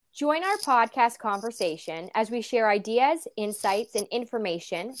Join our podcast conversation as we share ideas, insights, and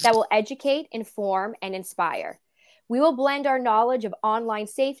information that will educate, inform, and inspire. We will blend our knowledge of online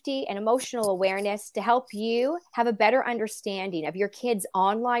safety and emotional awareness to help you have a better understanding of your kids'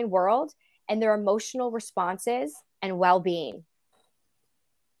 online world and their emotional responses and well-being.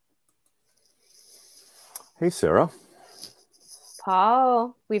 Hey, Sarah.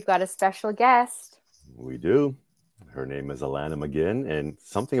 Paul, we've got a special guest. We do. Her name is Alanna McGinn, and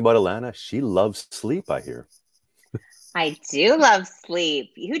something about Alanna, she loves sleep, I hear. I do love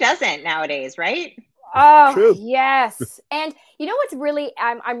sleep. Who doesn't nowadays, right? Oh, True. yes. And you know what's really,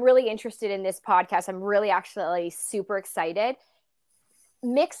 I'm really interested in this podcast. I'm really actually super excited.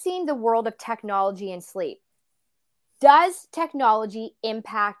 Mixing the world of technology and sleep. Does technology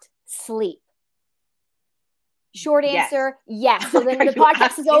impact sleep? Short answer, yes. So then the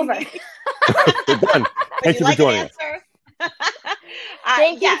podcast is over. We're done. Thank you for joining us.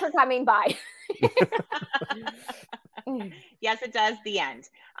 Thank you for coming by. Yes, it does. The end.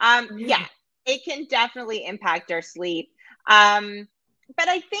 Yeah, it can definitely impact our sleep. But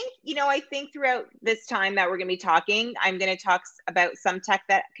I think throughout this time that we're going to be talking, I'm going to talk about some tech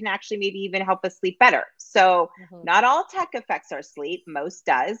that can actually maybe even help us sleep better. So not all tech affects our sleep. Most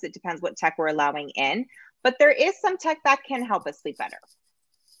does. It depends what tech we're allowing in. But there is some tech that can help us sleep better.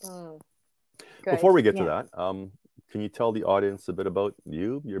 Before we get to that, can you tell the audience a bit about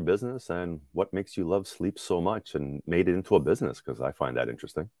you, your business, and what makes you love sleep so much and made it into a business? Because I find that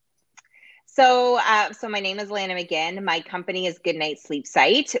interesting. So my name is Alanna McGinn. My company is Goodnight Sleep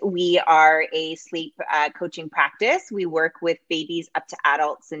Site. We are a sleep coaching practice. We work with babies up to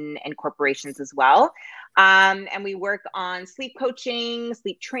adults and corporations as well. And we work on sleep coaching,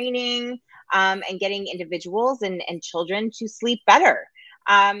 sleep training, and getting individuals and children to sleep better.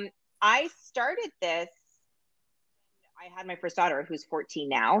 I started this. I had my first daughter, who's 14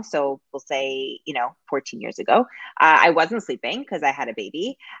 now. So we'll say, 14 years ago. I wasn't sleeping because I had a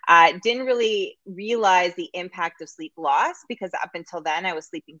baby. Didn't really realize the impact of sleep loss because up until then I was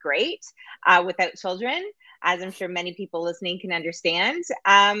sleeping great without children, as I'm sure many people listening can understand.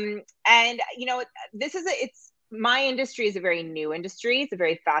 My industry is a very new industry. It's a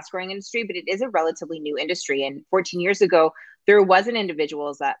very fast growing industry, but it is a relatively new industry. And 14 years ago, there wasn't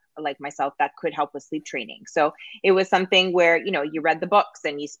individuals that like myself that could help with sleep training. So it was something where, you read the books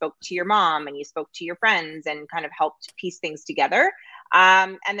and you spoke to your mom and you spoke to your friends and kind of helped piece things together.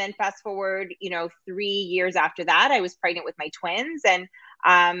 And then fast forward, 3 years after that, I was pregnant with my twins. And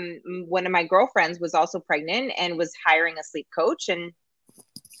one of my girlfriends was also pregnant and was hiring a sleep coach. And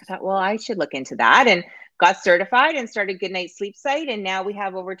I thought, well, I should look into that, and got certified and started Goodnight Sleep Site. And now we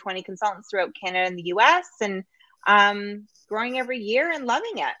have over 20 consultants throughout Canada and the US, and growing every year and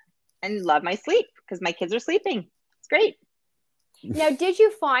loving it and love my sleep because my kids are sleeping. It's great. Now, did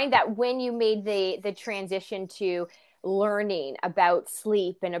you find that when you made the transition to learning about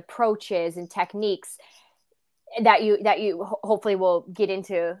sleep and approaches and techniques that you hopefully will get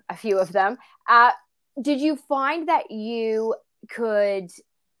into a few of them, did you find that you could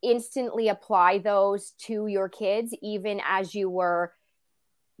instantly apply those to your kids even as you were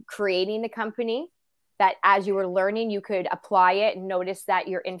creating the company? That as you were learning, you could apply it and notice that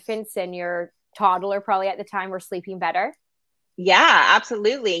your infants and your toddler probably at the time were sleeping better? Yeah,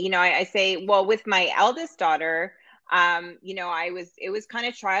 absolutely. I say, well, with my eldest daughter, it was kind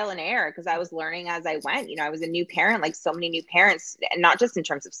of trial and error because I was learning as I went. I was a new parent, like so many new parents, and not just in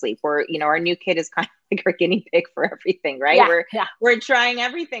terms of sleep. Our new kid is kind of like our guinea pig for everything, right? We're trying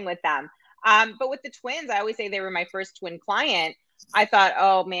everything with them. But with the twins, I always say they were my first twin client. I thought,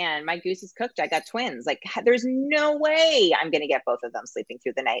 oh man, my goose is cooked. I got twins. Like, there's no way I'm going to get both of them sleeping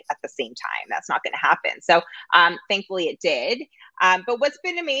through the night at the same time. That's not going to happen. So thankfully it did. But what's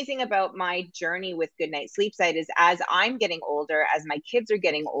been amazing about my journey with Goodnight Sleep Site is as I'm getting older, as my kids are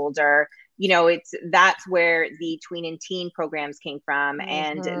getting older, that's where the tween and teen programs came from,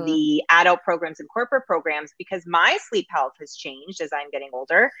 and the adult programs and corporate programs, because my sleep health has changed as I'm getting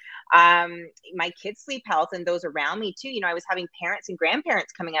older. My kids' sleep health and those around me too. I was having parents and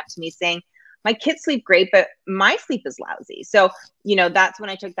grandparents coming up to me saying, my kids sleep great, but my sleep is lousy. So, that's when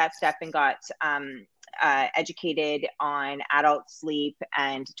I took that step and got educated on adult sleep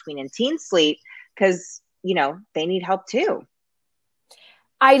and tween and teen sleep because, they need help too.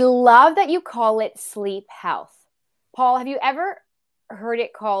 I love that you call it sleep health. Paul, have you ever heard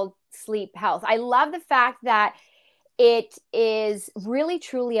it called sleep health? I love the fact that it is really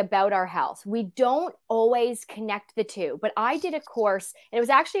truly about our health. We don't always connect the two, but I did a course, and it was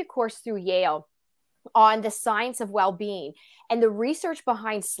actually a course through Yale on the science of well-being and the research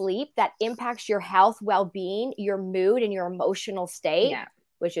behind sleep that impacts your health, well-being, your mood, and your emotional state. Yeah.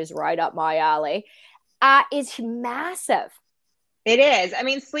 which is right up my alley, is massive. It is. I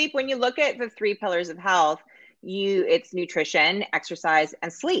mean, sleep, when you look at the 3 pillars of health, it's nutrition, exercise,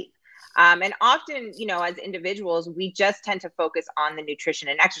 and sleep. And often, as individuals, we just tend to focus on the nutrition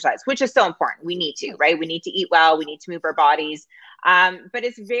and exercise, which is so important. We need to, right? We need to eat well. We need to move our bodies. But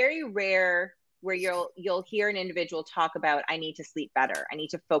it's very rare where you'll hear an individual talk about, I need to sleep better. I need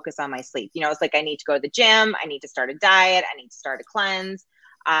to focus on my sleep. It's like, I need to go to the gym. I need to start a diet. I need to start a cleanse.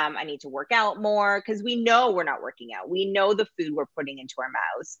 I need to work out more, because we know we're not working out. We know the food we're putting into our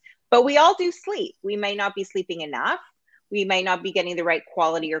mouths, but we all do sleep. We may not be sleeping enough. We might not be getting the right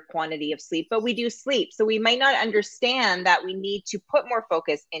quality or quantity of sleep, but we do sleep. So we might not understand that we need to put more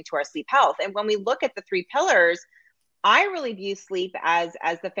focus into our sleep health. And when we look at the 3 pillars, I really view sleep as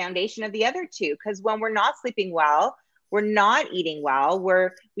the foundation of the other 2, because when we're not sleeping well, we're not eating well,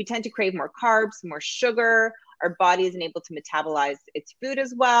 we tend to crave more carbs, more sugar. Our body isn't able to metabolize its food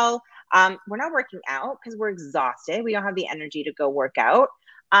as well. We're not working out because we're exhausted. We don't have the energy to go work out.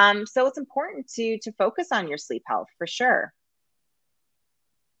 So it's important to focus on your sleep health for sure.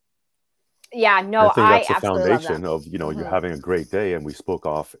 Yeah, no, I think that's the absolutely foundation love that. of, you're having a great day. And we spoke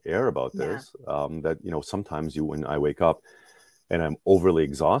off air about this, that, sometimes when I wake up and I'm overly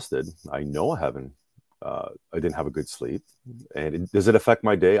exhausted, I know I didn't have a good sleep. And does it affect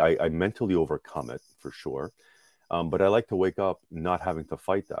my day? I mentally overcome it for sure. But I like to wake up not having to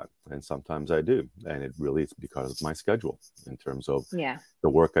fight that. And sometimes I do. And it's because of my schedule in terms of the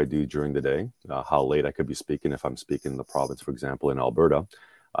work I do during the day, how late I could be speaking. If I'm speaking in the province, for example, in Alberta,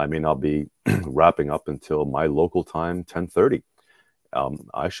 I may not be wrapping up until my local time, 10:30.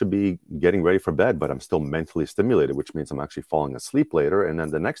 I should be getting ready for bed, but I'm still mentally stimulated, which means I'm actually falling asleep later. And then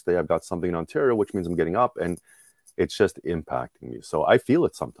the next day I've got something in Ontario, which means I'm getting up, and it's just impacting me. So I feel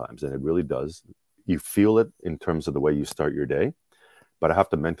it sometimes, and it really does. You feel it in terms of the way you start your day, but I have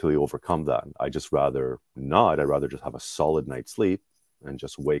to mentally overcome that. I just rather not. I'd rather just have a solid night's sleep and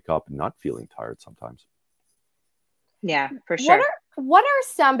just wake up not feeling tired sometimes. Yeah, for sure. What are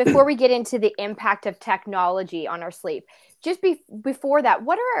some, before we get into the impact of technology on our sleep, just before that,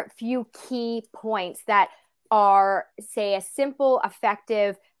 what are a few key points that are, say, a simple,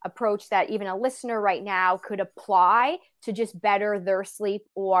 effective approach that even a listener right now could apply to just better their sleep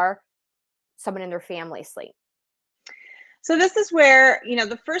or someone in their family sleep? So this is where,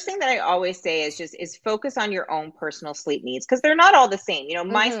 the first thing that I always say is focus on your own personal sleep needs, because they're not all the same.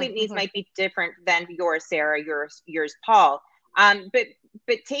 My sleep needs might be different than yours, Sarah, yours, Paul.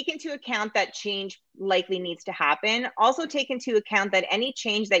 But take into account that change likely needs to happen. Also take into account that any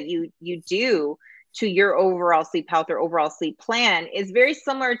change that you do to your overall sleep health or overall sleep plan is very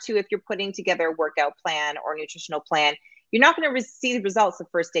similar to if you're putting together a workout plan or nutritional plan. You're not going to see the results the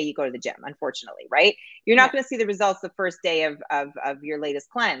first day you go to the gym, unfortunately, right? You're not going to see the results the first day of your latest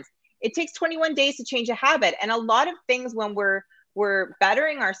cleanse. It takes 21 days to change a habit. And a lot of things when we're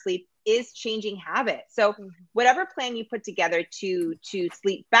bettering our sleep is changing habits. So whatever plan you put together to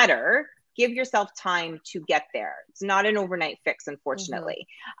sleep better, give yourself time to get there. It's not an overnight fix, unfortunately.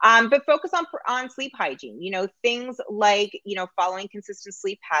 But focus on sleep hygiene, things like, following consistent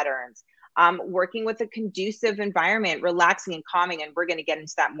sleep patterns, working with a conducive environment, relaxing and calming. And we're going to get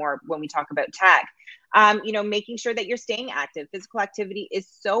into that more when we talk about tech. Making sure that you're staying active. Physical activity is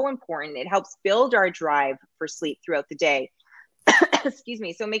so important. It helps build our drive for sleep throughout the day. Excuse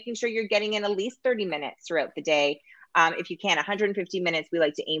me. So making sure you're getting in at least 30 minutes throughout the day. If you can, 150 minutes we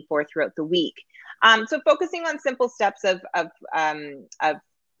like to aim for throughout the week. So focusing on simple steps of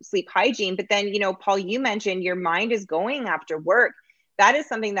sleep hygiene. But then, Paul, you mentioned your mind is going after work. That is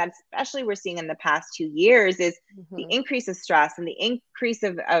something that especially we're seeing in the past 2 years is the increase of stress and the increase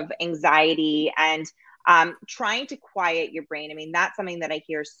of anxiety and trying to quiet your brain. I mean, that's something that I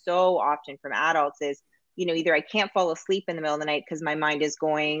hear so often from adults is, either I can't fall asleep in the middle of the night because my mind is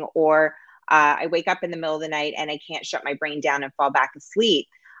going, or I wake up in the middle of the night and I can't shut my brain down and fall back asleep.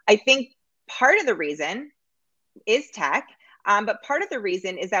 I think part of the reason is tech. But part of the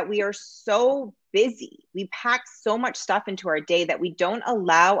reason is that we are so busy. We pack so much stuff into our day that we don't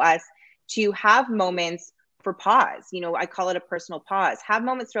allow us to have moments for pause. I call it a personal pause. Have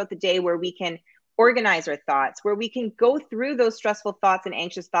moments throughout the day where we can organize our thoughts, where we can go through those stressful thoughts and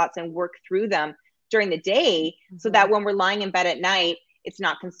anxious thoughts and work through them during the day so that when we're lying in bed at night, it's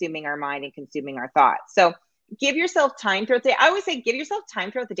not consuming our mind and consuming our thoughts. So give yourself time throughout the day. I always say, give yourself time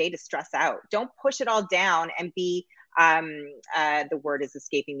throughout the day to stress out. Don't push it all down and be the word is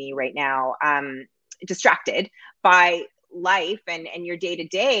escaping me right now, distracted by life and your day to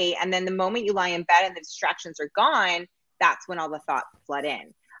day. And then the moment you lie in bed and the distractions are gone, that's when all the thoughts flood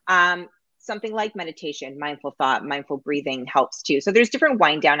in. something like meditation, mindful thought, mindful breathing helps too. So there's different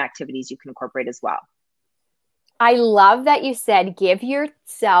wind down activities you can incorporate as well. I love that you said, give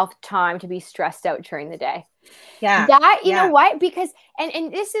yourself time to be stressed out during the day. Yeah. That, you know what? Because,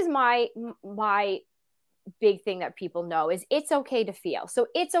 and this is my big thing that people know is it's okay to feel. So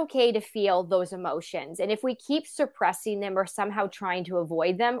it's okay to feel those emotions. And if we keep suppressing them or somehow trying to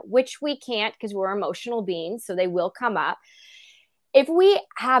avoid them, which we can't because we're emotional beings, so they will come up. If we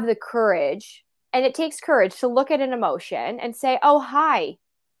have the courage, and it takes courage to look at an emotion and say, oh, hi,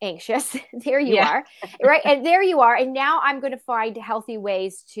 anxious. There you are. Right. And there you are. And now I'm going to find healthy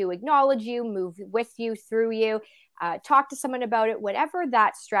ways to acknowledge you, move with you, through you, talk to someone about it, whatever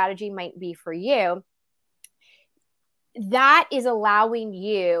that strategy might be for you. That is allowing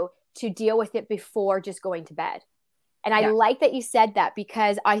you to deal with it before just going to bed. And I like that you said that,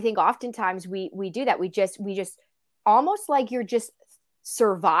 because I think oftentimes we do that. We just almost like you're just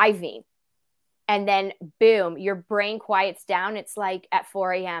surviving. And then boom, your brain quiets down. It's like at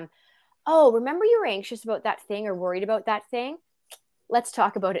 4 a.m. Oh, remember you were anxious about that thing or worried about that thing? Let's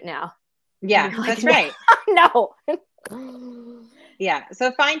talk about it now. Yeah, like, that's right. No. Yeah.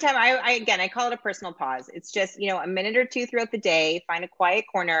 So find time. I call it a personal pause. It's just, a minute or two throughout the day, find a quiet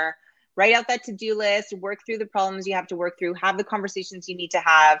corner, write out that to-do list, work through the problems you have to work through, have the conversations you need to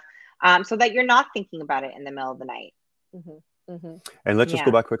have, so that you're not thinking about it in the middle of the night. Mm-hmm. Mm-hmm. And let's just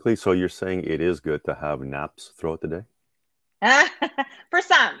go back quickly. So you're saying it is good to have naps throughout the day? For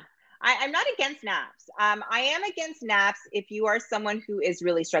some. I'm not against naps. I am against naps if you are someone who is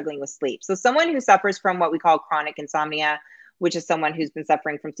really struggling with sleep. So someone who suffers from what we call chronic insomnia, which is someone who's been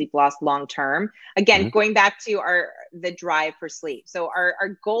suffering from sleep loss long term. Again, going back to the drive for sleep. So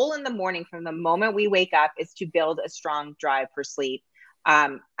our goal in the morning from the moment we wake up is to build a strong drive for sleep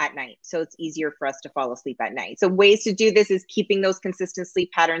at night. So it's easier for us to fall asleep at night. So ways to do this is keeping those consistent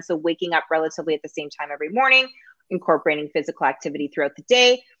sleep patterns. So waking up relatively at the same time every morning, incorporating physical activity throughout the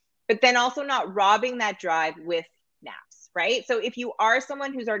day, but then also not robbing that drive with naps, right? So if you are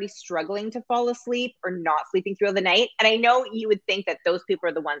someone who's already struggling to fall asleep or not sleeping through the night, and I know you would think that those people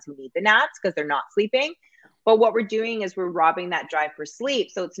are the ones who need the naps because they're not sleeping, but what we're doing is we're robbing that drive for sleep.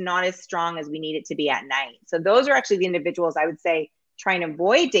 So it's not as strong as we need it to be at night. So those are actually the individuals I would say try and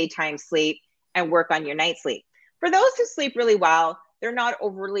avoid daytime sleep and work on your night sleep. For those who sleep really well, they're not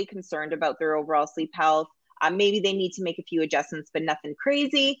overly concerned about their overall sleep health. Maybe they need to make a few adjustments, but nothing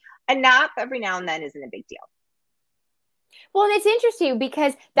crazy. A nap every now and then isn't a big deal. Well, and it's interesting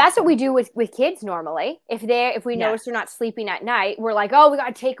because that's what we do with kids normally. If we notice they're not sleeping at night, we're like, oh, we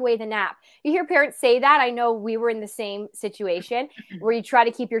got to take away the nap. You hear parents say that. I know we were in the same situation where you try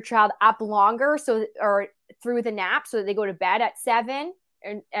to keep your child up longer or through the nap so that they go to bed at 7.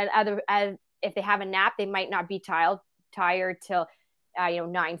 And if they have a nap, they might not be tired till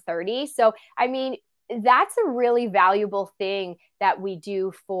 9:30. So I mean, that's a really valuable thing that we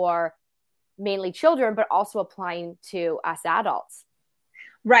do for mainly children, but also applying to us adults.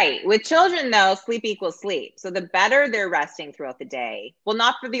 Right. With children, though, sleep equals sleep. So the better they're resting throughout the day, well,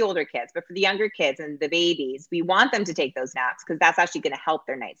 not for the older kids, but for the younger kids and the babies, we want them to take those naps because that's actually going to help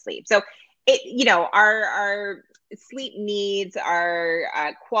their night sleep. So our sleep needs,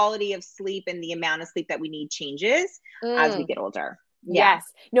 our quality of sleep and the amount of sleep that we need changes as we get older. Yeah. Yes.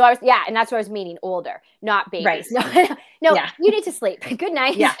 No, and that's what I was meaning, older, not babies. Right. No, you need to sleep. Good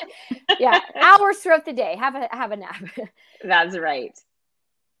night. Yeah. Yeah. Hours throughout the day. Have a nap. That's right.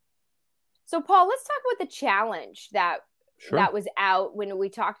 So Paul, let's talk about the challenge that was out when we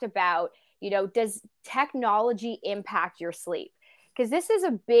talked about, does technology impact your sleep? Because this is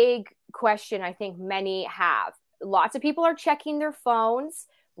a big question I think many have. Lots of people are checking their phones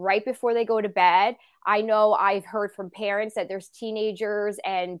right before they go to bed. I know I've heard from parents that there's teenagers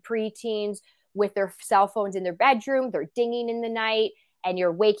and preteens with their cell phones in their bedroom. They're dinging in the night and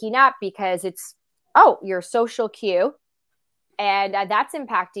you're waking up because it's, your social cue. And that's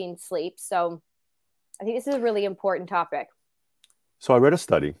impacting sleep. So I think this is a really important topic. So I read a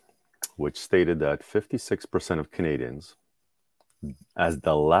study which stated that 56% of Canadians, as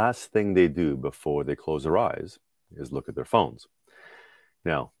the last thing they do before they close their eyes, is look at their phones.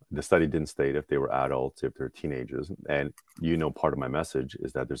 Now, the study didn't state if they were adults, if they're teenagers. And part of my message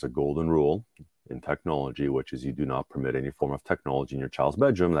is that there's a golden rule in technology, which is you do not permit any form of technology in your child's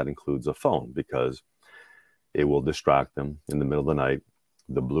bedroom. That includes a phone, because it will distract them in the middle of the night.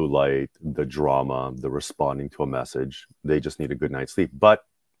 The blue light, the drama, the responding to a message, they just need a good night's sleep. But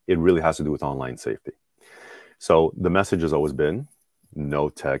it really has to do with online safety. So the message has always been no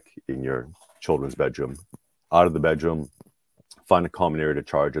tech in your children's bedroom. Out of the bedroom, find a common area to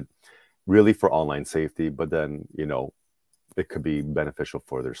charge it, really for online safety. But then, it could be beneficial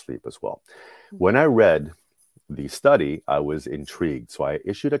for their sleep as well. When I read the study, I was intrigued. So I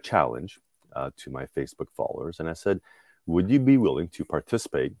issued a challenge to my Facebook followers, and I said, would you be willing to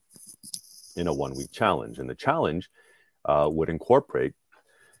participate in a 1-week challenge? And the challenge would incorporate,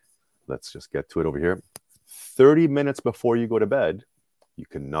 let's just get to it over here, 30 minutes before you go to bed, you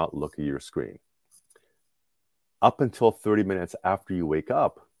cannot look at your screen. Up until 30 minutes after you wake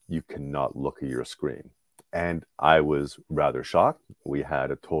up, you cannot look at your screen. And I was rather shocked. We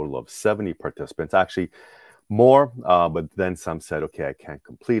had a total of 70 participants, actually more, but then some said, okay, I can't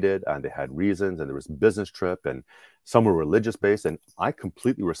complete it. And they had reasons, and there was a business trip, and some were religious based. And I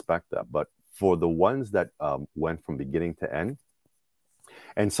completely respect that. But for the ones that went from beginning to end,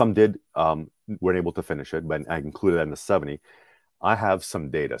 and some did, weren't able to finish it, but I included that in the 70, I have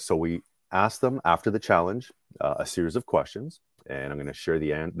some data. So we asked them after the challenge a series of questions, and I'm going to share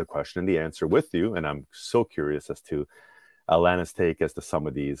the question and the answer with you. And I'm so curious as to Alanna's take as to some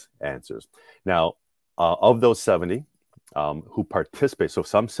of these answers. Now, of those 70 who participate, so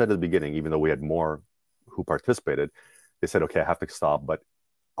some said at the beginning, even though we had more who participated, they said, okay, I have to stop. But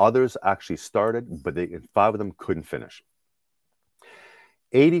others actually started, but 5 of them couldn't finish.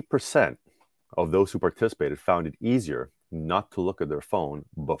 80% of those who participated found it easier not to look at their phone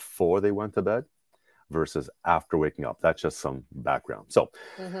before they went to bed versus after waking up. That's just some background. So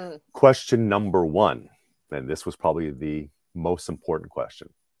question number 1, and this was probably the most important question.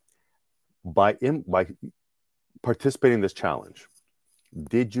 By participating in this challenge,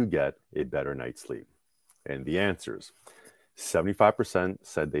 did you get a better night's sleep? And the answers, 75%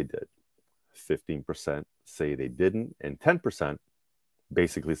 said they did, 15% say they didn't, and 10%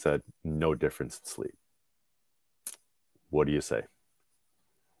 basically said no difference in sleep. What do you say?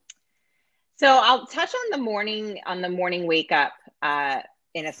 So I'll touch on the morning wake up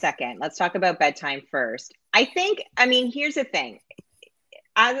in a second. Let's talk about bedtime first. I mean, here's the thing.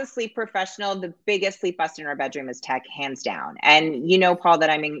 As a sleep professional, the biggest sleep buster in our bedroom is tech, hands down. And you know, Paul, that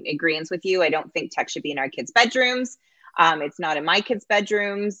I'm in agreement with you. I don't think tech should be in our kids' bedrooms. It's not in my kids'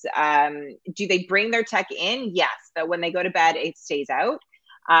 bedrooms. Do they bring their tech in? Yes. But when they go to bed, it stays out.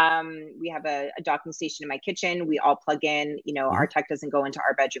 We have a docking station in my kitchen. We all plug in, you know, our tech doesn't go into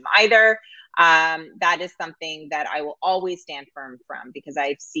our bedroom either. That is something that I will always stand firm from, because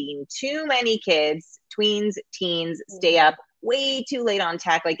I've seen too many kids, tweens, teens, stay up way too late on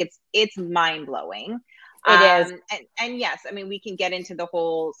tech. Like it's mind blowing. It is. And yes, I mean, we can get into the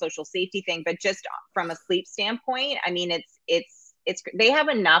whole social safety thing, but just from a sleep standpoint, I mean, it's they have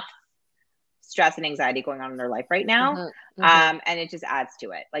enough stress and anxiety going on in their life right now. And it just adds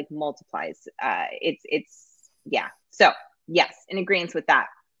to it, like multiplies. Yeah. So yes, in agreement with that.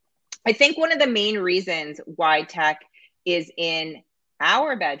 I think one of the main reasons why tech is in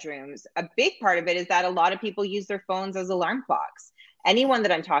our bedrooms, a big part of it is that a lot of people use their phones as alarm clocks. Anyone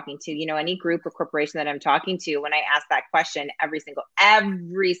that I'm talking to, you know, any group or corporation that I'm talking to, when I ask that question, every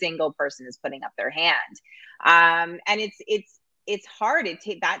single person is putting up their hand. And it's hard.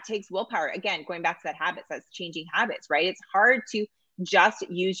 That takes willpower. Again, going back to that habits, that's changing habits, right? It's hard to just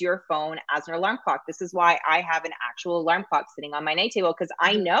use your phone as an alarm clock. This is why I have an actual alarm clock sitting on my night table, because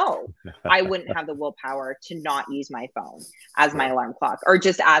I know I wouldn't have the willpower to not use my phone as my alarm clock, or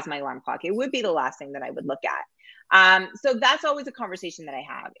just as my alarm clock. It would be the last thing that I would look at. So that's always a conversation that I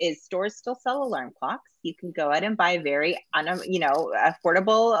have, is stores still sell alarm clocks. You can go out and buy very,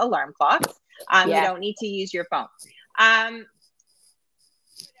 affordable alarm clocks. You don't need to use your phone.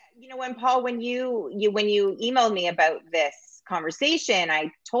 When you emailed me about this conversation, I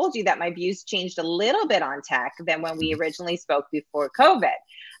told you that my views changed a little bit on tech than when we originally spoke before COVID.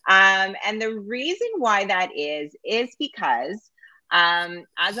 And the reason why that is because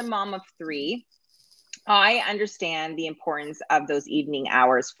as a mom of 3, I understand the importance of those evening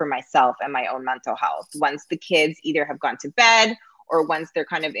hours for myself and my own mental health. Once the kids either have gone to bed, or once they're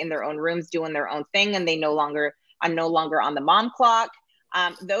kind of in their own rooms doing their own thing, and I'm no longer on the mom clock.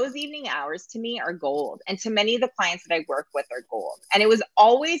 Those evening hours to me are gold. And to many of the clients that I work with are gold. And it was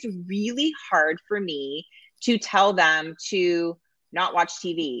always really hard for me to tell them to not watch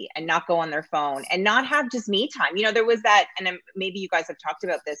TV and not go on their phone and not have just me time. You know, there was that, and maybe you guys have talked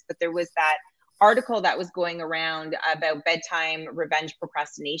about this, but there was that article that was going around about bedtime revenge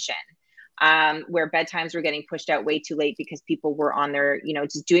procrastination, where bedtimes were getting pushed out way too late because people were on their,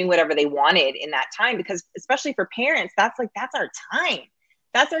 just doing whatever they wanted in that time. Because especially for parents, that's our time.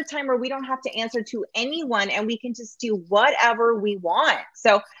 That's our time where we don't have to answer to anyone and we can just do whatever we want.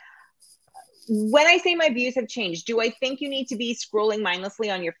 So when I say my views have changed, do I think you need to be scrolling mindlessly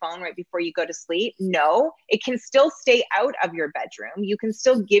on your phone right before you go to sleep? No, it can still stay out of your bedroom. You can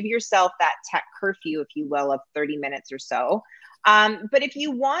still give yourself that tech curfew, if you will, of 30 minutes or so. But if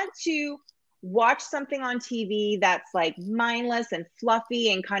you want to watch something on TV that's like mindless and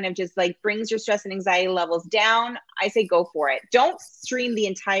fluffy and kind of just like brings your stress and anxiety levels down, I say go for it. Don't stream the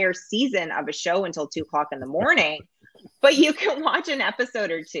entire season of a show until 2 o'clock in the morning, but you can watch an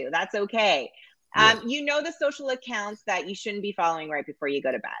episode or two. That's okay. You know the social accounts that you shouldn't be following right before you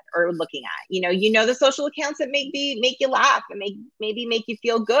go to bed or looking at. You know the social accounts that make you laugh and maybe make you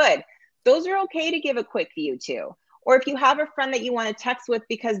feel good. Those are okay to give a quick view to. Or if you have a friend that you want to text with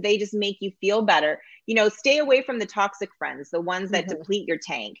because they just make you feel better, stay away from the toxic friends, the ones that deplete your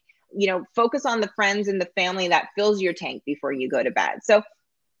tank. Focus on the friends and the family that fills your tank before you go to bed. So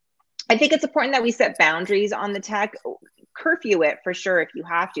I think it's important that we set boundaries on the tech. Curfew it for sure if you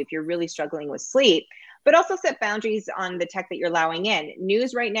have to, if you're really struggling with sleep, but also set boundaries on the tech that you're allowing in.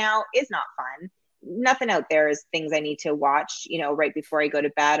 News right now is not fun. Nothing out there is things I need to watch, right before I go to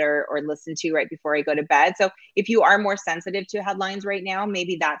bed or listen to right before I go to bed. So if you are more sensitive to headlines right now,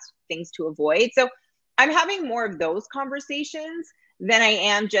 maybe that's things to avoid. So I'm having more of those conversations than I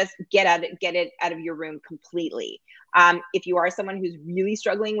am just get it out of your room completely. If you are someone who's really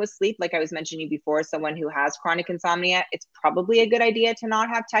struggling with sleep, like I was mentioning before, someone who has chronic insomnia, it's probably a good idea to not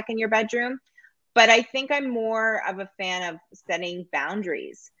have tech in your bedroom. But I think I'm more of a fan of setting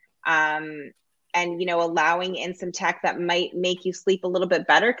boundaries. And allowing in some tech that might make you sleep a little bit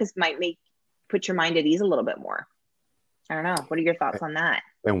better, because put your mind at ease a little bit more. I don't know. What are your thoughts on that?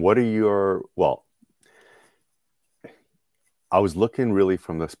 And what are I was looking really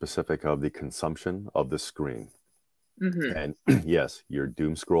from the specific of the consumption of the screen. And yes, you're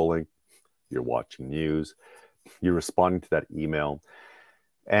doom scrolling, you're watching news, you're responding to that email.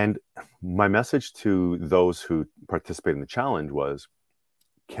 And my message to those who participate in the challenge was,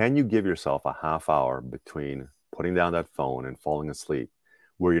 can you give yourself a half hour between putting down that phone and falling asleep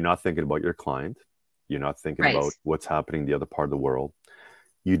where you're not thinking about your client, you're not thinking about what's happening in the other part of the world,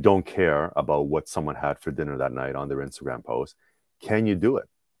 you don't care about what someone had for dinner that night on their Instagram post? Can you do it?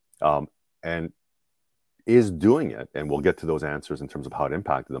 And is doing it, and we'll get to those answers in terms of how it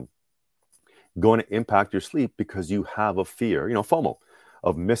impacted them, going to impact your sleep because you have a fear, FOMO,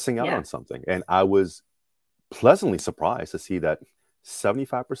 of missing out on something? And I was pleasantly surprised to see that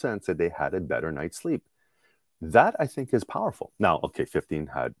 75% said they had a better night's sleep. That I think is powerful. Now, okay, 15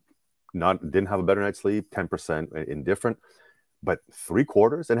 didn't have a better night's sleep, 10% indifferent, but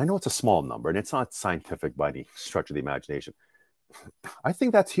 3/4, and I know it's a small number and it's not scientific by any stretch of the imagination. I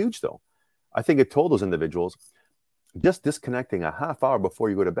think that's huge though. I think it told those individuals just disconnecting a half hour before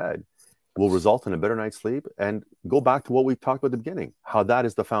you go to bed will result in a better night's sleep. And go back to what we talked about at the beginning, how that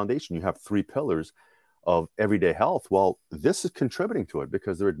is the foundation. You have 3 pillars of everyday health. Well, this is contributing to it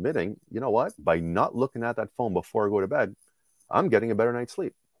because they're admitting, you know what, by not looking at that phone before I go to bed, I'm getting a better night's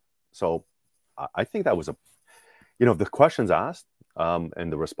sleep. So I think that was the questions asked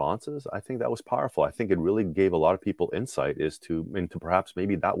and the responses, I think that was powerful. I think it really gave a lot of people insight into perhaps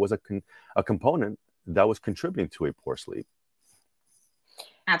maybe that was a component that was contributing to a poor sleep.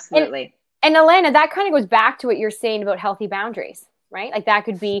 Absolutely. And Alanna, that kind of goes back to what you're saying about healthy boundaries, right? Like that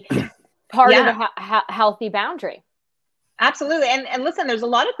could be part of a healthy boundary. Absolutely. And listen, there's a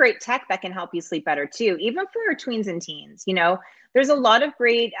lot of great tech that can help you sleep better too, even for our tweens and teens. There's a lot of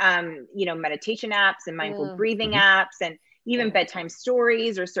great, meditation apps and mindful breathing apps, and even bedtime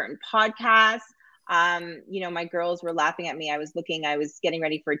stories or certain podcasts. My girls were laughing at me. I was getting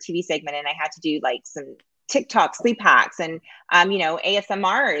ready for a TV segment and I had to do like some TikTok sleep hacks, and,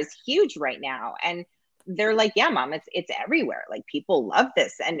 ASMR is huge right now. And they're like, yeah, mom, it's everywhere. Like people love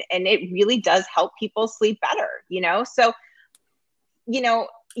this. And it really does help people sleep better, So,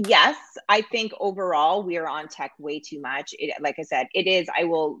 yes, I think overall we are on tech way too much. Like I said, it is, I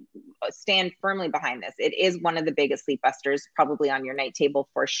will stand firmly behind this. It is one of the biggest sleep busters probably on your night table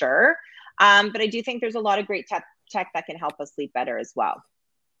for sure. But I do think there's a lot of great tech that can help us sleep better as well.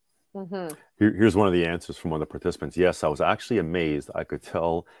 Here's one of the answers from one of the participants. Yes, I was actually amazed. I could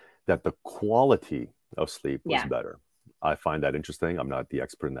tell that the quality of sleep was better. I find that interesting. I'm not the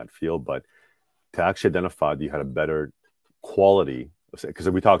expert in that field, but to actually identify that you had a better quality, because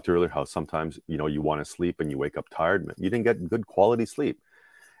we talked earlier how sometimes, you want to sleep and you wake up tired. You didn't get good quality sleep.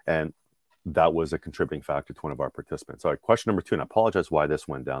 And that was a contributing factor to one of our participants. All right, question number 2, and I apologize why this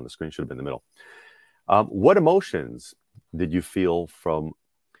went down. The screen should have been in the middle. What emotions did you feel from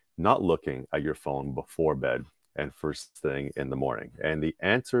not looking at your phone before bed and first thing in the morning? And the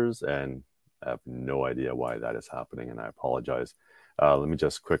answers, and I have no idea why that is happening, and I apologize. Let me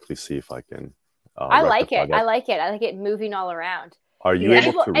just quickly see if I can I like it. I like it moving all around. Are you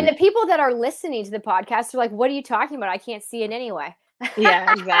able to and the people that are listening to the podcast are like, what are you talking about? I can't see it anyway.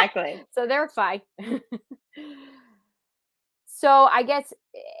 Yeah, exactly. So they're fine. So I guess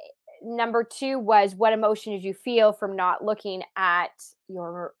number 2 was, what emotion did you feel from not looking at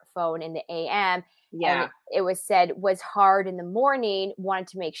your phone in the AM? Yeah. And it was said was hard in the morning, wanted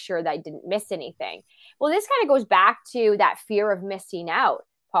to make sure that I didn't miss anything. Well, this kind of goes back to that fear of missing out,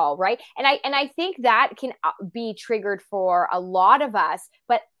 Paul, right? And I think that can be triggered for a lot of us.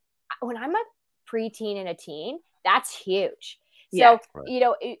 But when I'm a preteen and a teen, that's huge. So,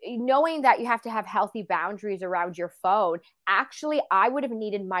 knowing that you have to have healthy boundaries around your phone, actually, I would have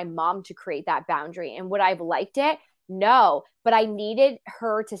needed my mom to create that boundary. And would I have liked it? No, but I needed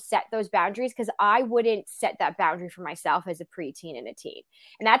her to set those boundaries because I wouldn't set that boundary for myself as a preteen and a teen.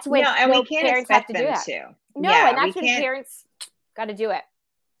 And that's when we can't parents have to do that. No, and that's when parents got to do it.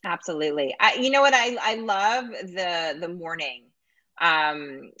 Absolutely. You know what? I love the morning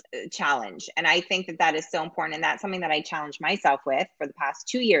challenge. And I think that is so important. And that's something that I challenge myself with for the past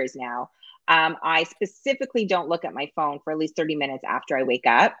 2 years now. I specifically don't look at my phone for at least 30 minutes after I wake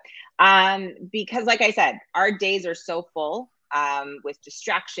up. Because like I said, our days are so full with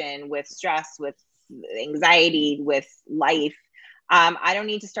distraction, with stress, with anxiety, with life. I don't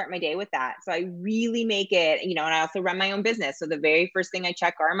need to start my day with that. So I really make it, and I also run my own business. So the very first thing I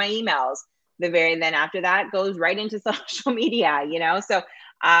check are my emails. Then after that goes right into social media, So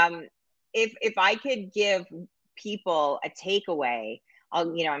if I could give people a takeaway,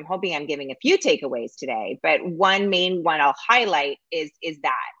 I'm hoping I'm giving a few takeaways today, but one main one I'll highlight is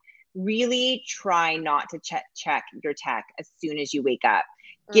that really try not to check your tech as soon as you wake up.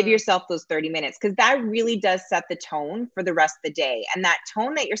 Give yourself those 30 minutes because that really does set the tone for the rest of the day. And that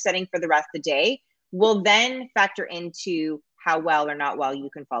tone that you're setting for the rest of the day will then factor into how well or not well you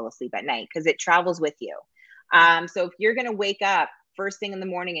can fall asleep at night because it travels with you. So if you're going to wake up first thing in the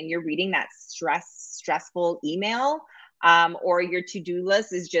morning and you're reading that stressful email, or your to-do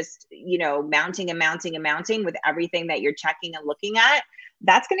list is just, mounting with everything that you're checking and looking at,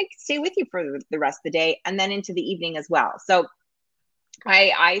 that's going to stay with you for the rest of the day and then into the evening as well. So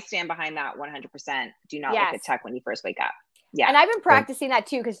I stand behind that 100%. Do not look at tech when you first wake up. Yeah. And I've been practicing that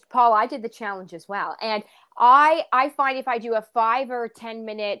too, because Paul, I did the challenge as well. And I find if I do a 5 or 10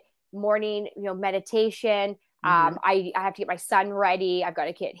 minute morning, meditation, I have to get my son ready. I've got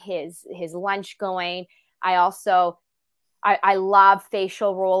to get his lunch going. I also, I love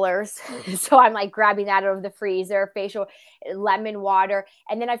facial rollers. So I'm like grabbing that out of the freezer, facial lemon water.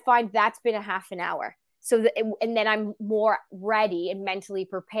 And then I find that's been a half an hour. So, and then I'm more ready and mentally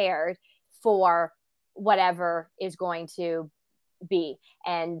prepared for whatever is going to be.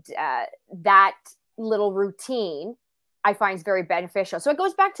 And that little routine I find is very beneficial. So it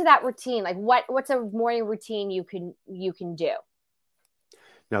goes back to that routine. Like what's a morning routine you can do?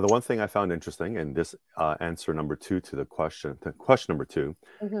 Now, the one thing I found interesting, and this answer number 2 to the question number 2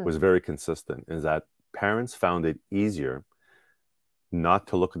 was very consistent, is that parents found it easier not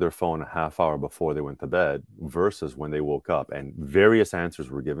to look at their phone a half hour before they went to bed versus when they woke up. And various answers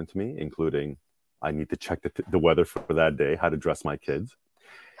were given to me, including I need to check the weather for that day, how to dress my kids.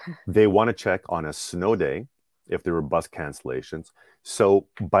 They want to check on a snow day if there were bus cancellations. So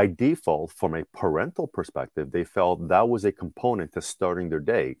by default, from a parental perspective, they felt that was a component to starting their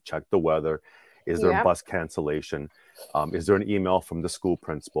day. Check the weather. Is there a bus cancellation? Is there an email from the school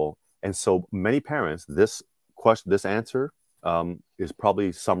principal? And so many parents, this answer is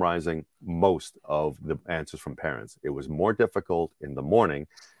probably summarizing most of the answers from parents. It was more difficult in the morning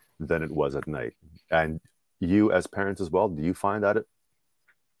than it was at night. And you as parents as well, do you find that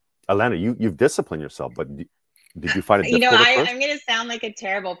Alanna, you've disciplined yourself, but did you find it difficult at first? I'm going to sound like a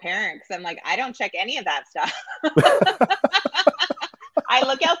terrible parent because I'm like, I don't check any of that stuff. I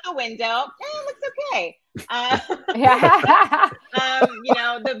look out the window. It looks okay.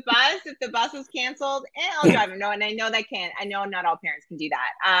 If the bus is canceled, I'll drive them. No, and I know not all parents can do that.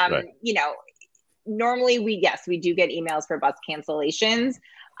 Right. Normally we do get emails for bus cancellations.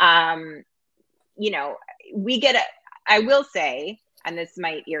 We get I will say, and this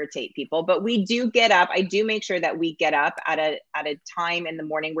might irritate people, but we do get up. I do make sure that we get up at a time in the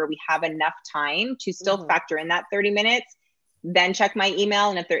morning where we have enough time to still factor in that 30 minutes, then check my email.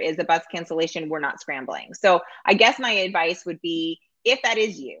 And if there is a bus cancellation, we're not scrambling. So I guess my advice would be, if that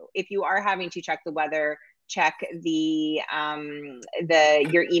is you, if you are having to check the weather, check your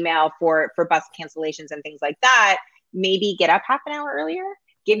email for bus cancellations and things like that, maybe get up half an hour earlier,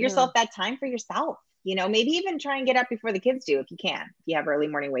 give yourself that time for yourself. you know, maybe even try and get up before the kids do if you can. If you have early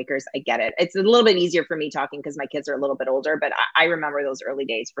morning wakers, I get it. It's a little bit easier for me talking because my kids are a little bit older, but I remember those early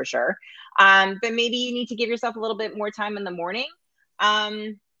days for sure. But maybe you need to give yourself a little bit more time in the morning.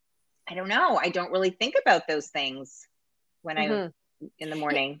 I don't know. I don't really think about those things when I'm in the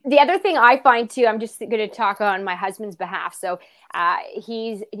morning. The other thing I find too, I'm just going to talk on my husband's behalf. So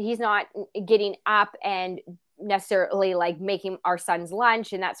he's not getting up and necessarily like making our son's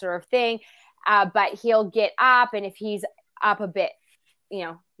lunch and that sort of thing. But he'll get up, and if he's up a bit, you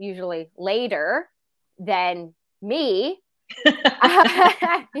know, usually later than me.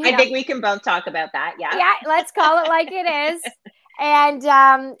 I think we can both talk about that. Yeah. Yeah. Let's call it like it is. And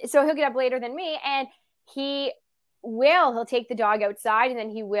so he'll get up later than me, and he'll take the dog outside, and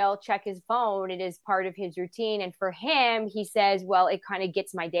then he will check his phone. It is part of his routine. And for him, he says, well, it kind of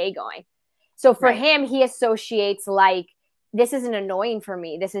gets my day going. So for him, he associates like, this isn't annoying for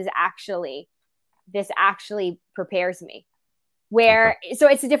me. This actually prepares me. So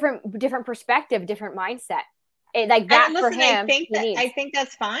it's a different perspective, different mindset. Like that for him. I think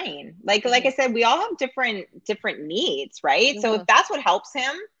that's fine. Like I said, we all have different needs, right? So if that's what helps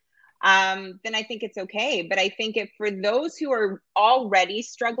him, then I think it's okay. But I think for those who are already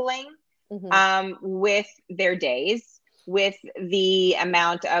struggling with their days, with the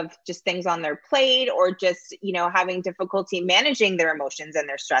amount of just things on their plate, or just, you know, having difficulty managing their emotions and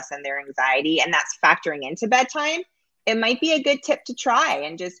their stress and their anxiety, and that's factoring into bedtime, it might be a good tip to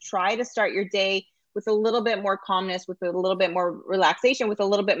try to start your day with a little bit more calmness, with a little bit more relaxation, with a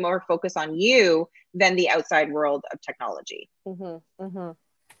little bit more focus on you than the outside world of technology.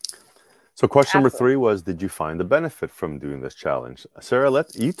 So question number 3 was, did you find the benefit from doing this challenge? Sarah,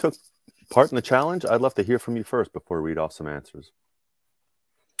 you took part in the challenge. I'd love to hear from you first before we read off some answers.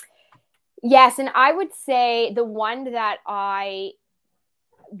 Yes. And I would say the one that I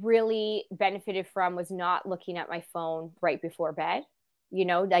really benefited from was not looking at my phone right before bed. You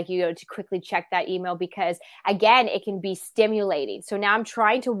know, like, you know, to quickly check that email, because again, it can be stimulating. So now I'm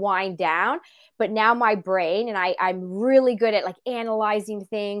trying to wind down, but now my brain, and I'm really good at like analyzing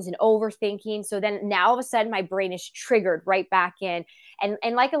things and overthinking. So then now all of a sudden my brain is triggered right back in. And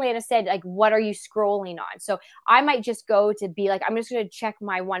like Alanna said, like, what are you scrolling on? So I might just go to be like, I'm just going to check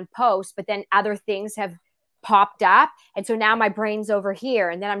my one post, but then other things have popped up. And so now my brain's over here,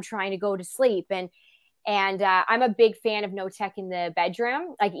 and then I'm trying to go to sleep. And I'm a big fan of no tech in the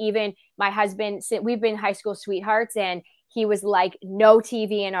bedroom. Like, even my husband, we've been high school sweethearts, and he was like, no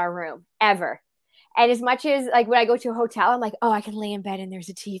TV in our room ever. And as much as like when I go to a hotel, I'm like, oh, I can lay in bed and there's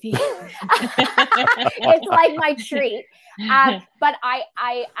a TV. It's like my treat. But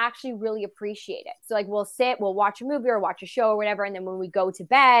I actually really appreciate it. So like, we'll watch a movie or watch a show or whatever. And then when we go to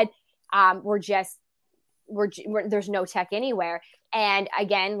bed, there's no tech anywhere. And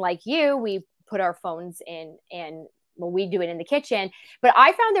again, like you, we put our phones in, and we do it in the kitchen. But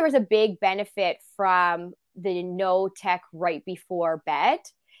I found there was a big benefit from the no tech right before bed.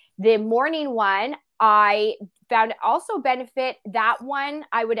 The morning one, I found also benefit. That one,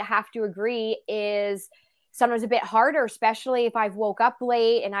 I would have to agree, is sometimes a bit harder, especially if I've woke up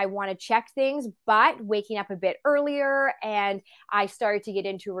late and I want to check things, but waking up a bit earlier, and I started to get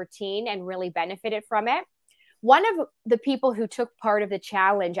into a routine and really benefited from it. One of the people who took part of the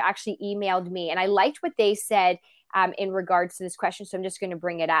challenge actually emailed me, and I liked what they said in regards to this question, so I'm just going to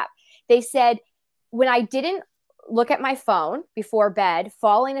bring it up. They said, when I didn't look at my phone before bed,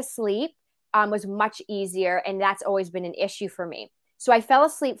 falling asleep was much easier, and that's always been an issue for me. So I fell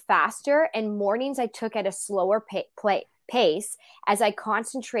asleep faster, and mornings I took at a slower pace as I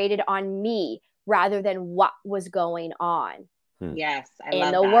concentrated on me rather than what was going on. Yes, I in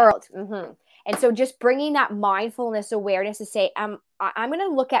love the that. world. And so just bringing that mindfulness awareness to say, I'm going to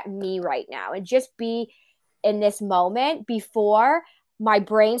look at me right now and just be in this moment before my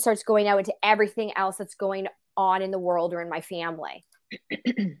brain starts going out into everything else that's going on in the world or in my family.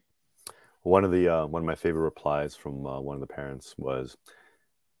 One of my favorite replies from one of the parents was,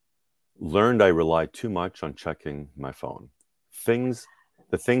 learned I rely too much on checking my phone.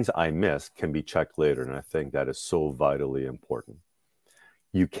 The things I miss can be checked later. And I think that is so vitally important.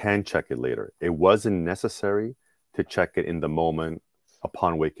 You can check it later. It wasn't necessary to check it in the moment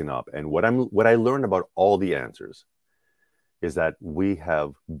upon waking up. And what I learned about all the answers is that we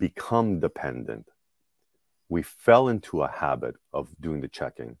have become dependent. We fell into a habit of doing the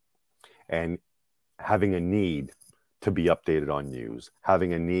checking and having a need to be updated on news,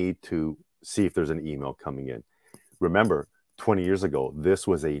 having a need to see if there's an email coming in. Remember, 20 years ago, this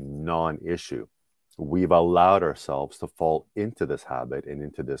was a non-issue. We've allowed ourselves to fall into this habit and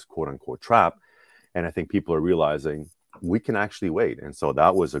into this quote unquote trap. And I think people are realizing we can actually wait. And so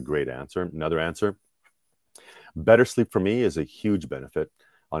that was a great answer. Another answer, Better sleep for me is a huge benefit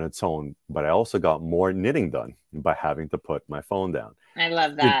on its own, but I also got more knitting done by having to put my phone down. I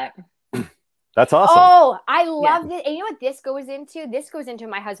love that. That's awesome. Oh, I love it. And you know what this goes into? This goes into,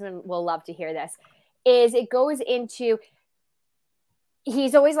 my husband will love to hear this, is it goes into,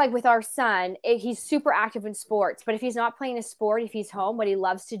 he's always like with our son, he's super active in sports, but if he's not playing a sport, if he's home, what he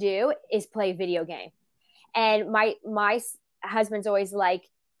loves to do is play video game. And my husband's always like,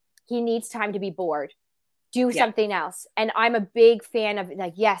 he needs time to be bored. Do something else. And I'm a big fan of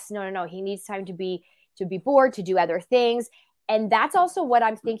like, yes, no. He needs time to be bored, to do other things. And that's also what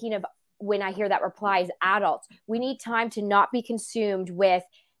I'm thinking of when I hear that reply as adults. We need time to not be consumed with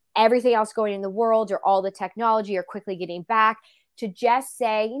everything else going in the world or all the technology or quickly getting back, to just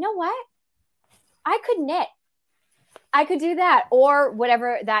say, you know what? I could knit. I could do that. Or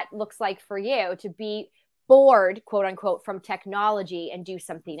whatever that looks like for you, to be bored, quote unquote, from technology and do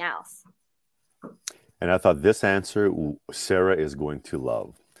something else. And I thought this answer Sarah is going to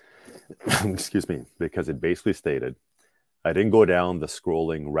love. Excuse me, because it basically stated, I didn't go down the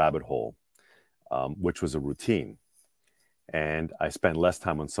scrolling rabbit hole, which was a routine. And I spent less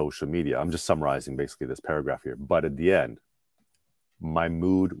time on social media. I'm just summarizing basically this paragraph here. But at the end, my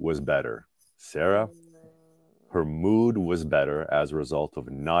mood was better. Sarah, her mood was better as a result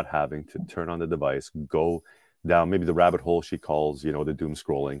of not having to turn on the device, go down maybe the rabbit hole she calls, the doom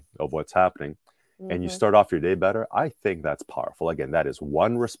scrolling of what's happening. And you start off your day better. I think that's powerful. Again, that is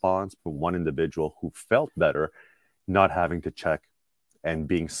one response from one individual who felt better, not having to check and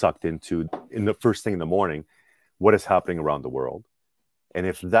being sucked into, in the first thing in the morning, what is happening around the world. And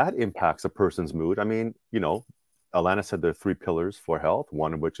if that impacts a person's mood, I mean, Alanna said there are 3 pillars for health,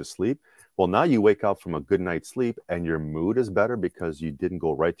 one of which is sleep. Well, now you wake up from a good night's sleep and your mood is better because you didn't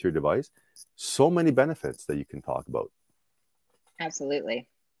go right to your device. So many benefits that you can talk about. Absolutely.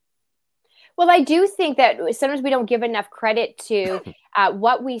 Well, I do think that sometimes we don't give enough credit to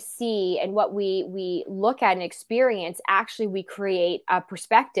what we see and what we look at and experience. Actually, we create a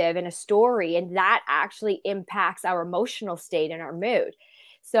perspective and a story, and that actually impacts our emotional state and our mood.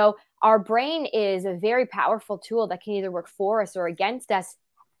 So our brain is a very powerful tool that can either work for us or against us.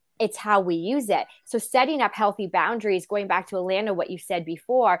 It's how we use it. So setting up healthy boundaries, going back to Alanna, what you said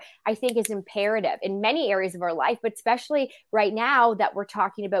before, I think is imperative in many areas of our life, but especially right now that we're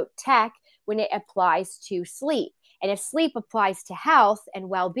talking about tech when it applies to sleep. And if sleep applies to health and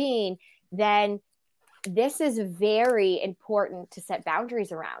well-being, then this is very important to set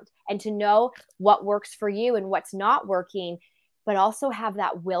boundaries around and to know what works for you and what's not working, but also have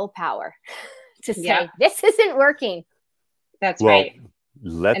that willpower to say, this isn't working. That's right.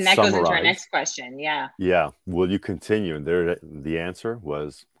 Let's and that summarize. Goes into our next question. Yeah. Will you continue? And there, the answer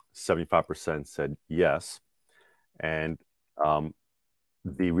was 75% said yes. And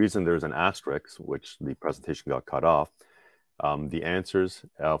the reason there's an asterisk, which the presentation got cut off, the answers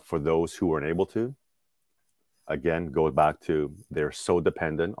for those who weren't able to, again, go back to they're so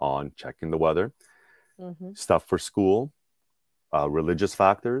dependent on checking the weather, stuff for school, religious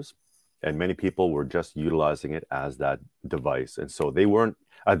factors, and many people were just utilizing it as that device. And so they weren't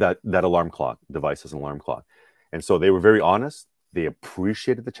that alarm clock device as an alarm clock. And so they were very honest. They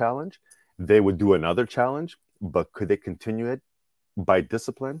appreciated the challenge. They would do another challenge, but could they continue it by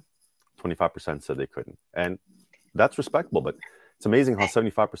discipline? 25% said they couldn't. And that's respectable, but it's amazing how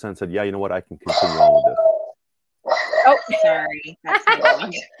 75% said, yeah, you know what, I can continue on with this. Oh, sorry. That's my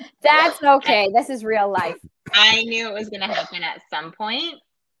dog. That's okay. This is real life. I knew it was going to happen at some point.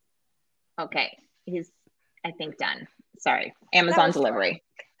 Okay. He's, I think, done. Sorry. Amazon delivery.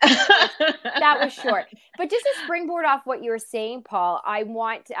 That was short. But just to springboard off what you were saying, Paul, I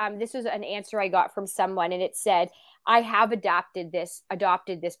want, this was an answer I got from someone, and it said, I have adopted this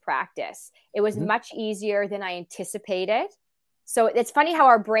practice. It was much easier than I anticipated. So it's funny how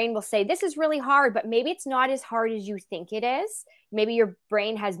our brain will say, this is really hard, but maybe it's not as hard as you think it is. Maybe your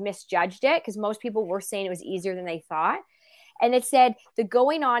brain has misjudged it, because most people were saying it was easier than they thought. And it said, the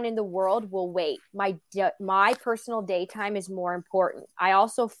going on in the world will wait. My personal daytime is more important. I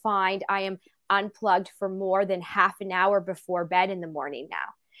also find I am unplugged for more than half an hour before bed in the morning now.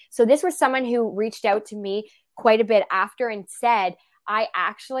 So this was someone who reached out to me quite a bit after and said, I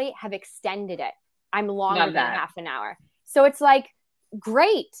actually have extended it. I'm longer than half an hour. So it's like,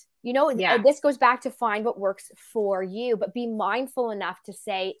 great. This goes back to find what works for you, but be mindful enough to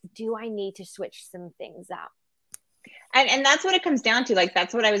say, do I need to switch some things up? And that's what it comes down to. Like,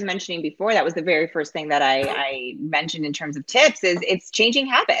 that's what I was mentioning before. That was the very first thing that I mentioned in terms of tips is it's changing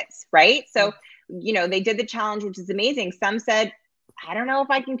habits, right? So, they did the challenge, which is amazing. Some said, I don't know if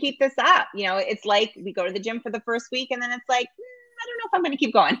I can keep this up. It's like we go to the gym for the first week and then it's like, I don't know if I'm going to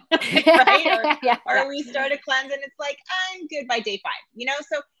keep going. Right? Or we start a cleanse and it's like, I'm good by day 5, you know?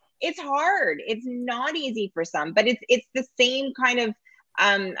 So it's hard. It's not easy for some, but it's the same kind of,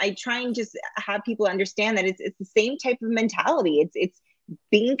 I try and just have people understand that it's the same type of mentality. It's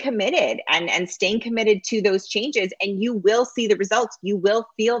being committed and staying committed to those changes, and you will see the results. You will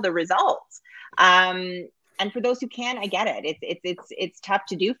feel the results. And for those who can, I get it. It's tough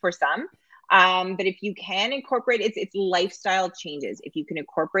to do for some. But if you can incorporate, it's lifestyle changes. If you can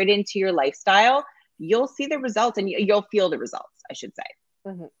incorporate it into your lifestyle, you'll see the results, and you'll feel the results, I should say.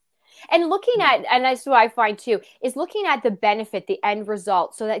 Mm-hmm. And looking at, and that's what I find too, is looking at the benefit, the end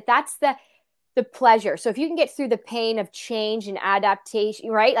result. So that's the pleasure. So if you can get through the pain of change and adaptation,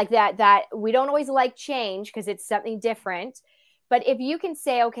 right? Like that we don't always like change because it's something different. But if you can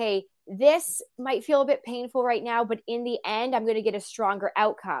say, okay, this might feel a bit painful right now, but in the end, I'm going to get a stronger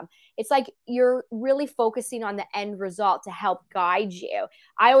outcome. It's like you're really focusing on the end result to help guide you.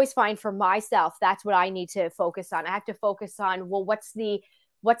 I always find for myself, that's what I need to focus on. I have to focus on, well, what's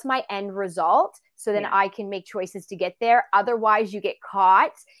my end result? So then I can make choices to get there. Otherwise, you get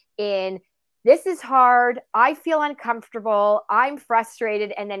caught in, this is hard, I feel uncomfortable, I'm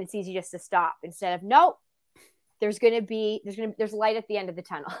frustrated, and then it's easy just to stop instead of, nope, there's light at the end of the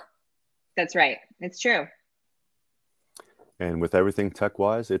tunnel. That's right. It's true. And with everything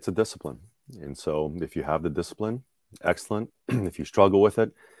tech-wise, it's a discipline. And so if you have the discipline, excellent. If you struggle with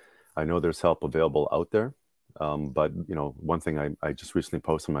it, I know there's help available out there. But, you know, one thing I just recently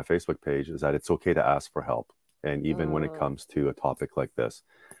posted on my Facebook page is that it's okay to ask for help. And even when it comes to a topic like this,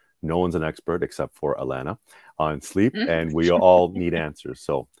 no one's an expert except for Alanna on sleep, and we all need answers.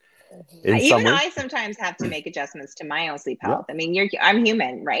 So I sometimes have to make adjustments to my own sleep health. I mean, I'm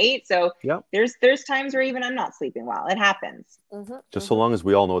human, right? So there's times where even I'm not sleeping well. It happens. Just so long as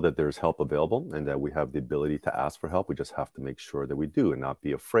we all know that there's help available and that we have the ability to ask for help, we just have to make sure that we do and not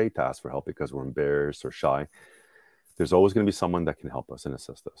be afraid to ask for help because we're embarrassed or shy. There's always going to be someone that can help us and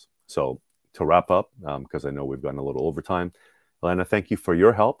assist us. So to wrap up, because I know we've gotten a little overtime, Alanna, thank you for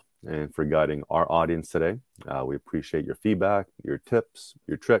your help and for guiding our audience today. We appreciate your feedback, your tips,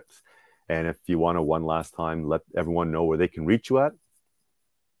 your tricks. And if you want to, one last time, let everyone know where they can reach you at.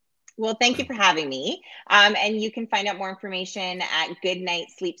 Well, thank you for having me. And you can find out more information at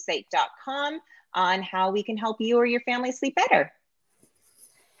goodnightsleepsite.com on how we can help you or your family sleep better.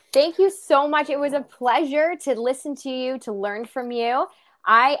 Thank you so much. It was a pleasure to listen to you, to learn from you.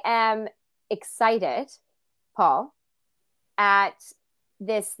 I am excited, Paul, at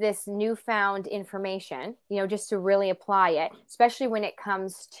this newfound information, you know, just to really apply it, especially when it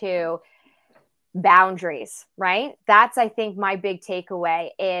comes to boundaries, right? That's, I think, my big takeaway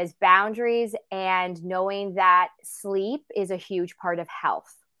is boundaries and knowing that sleep is a huge part of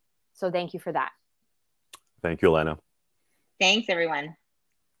health. So thank you for that. Thank you, Alanna. Thanks, everyone.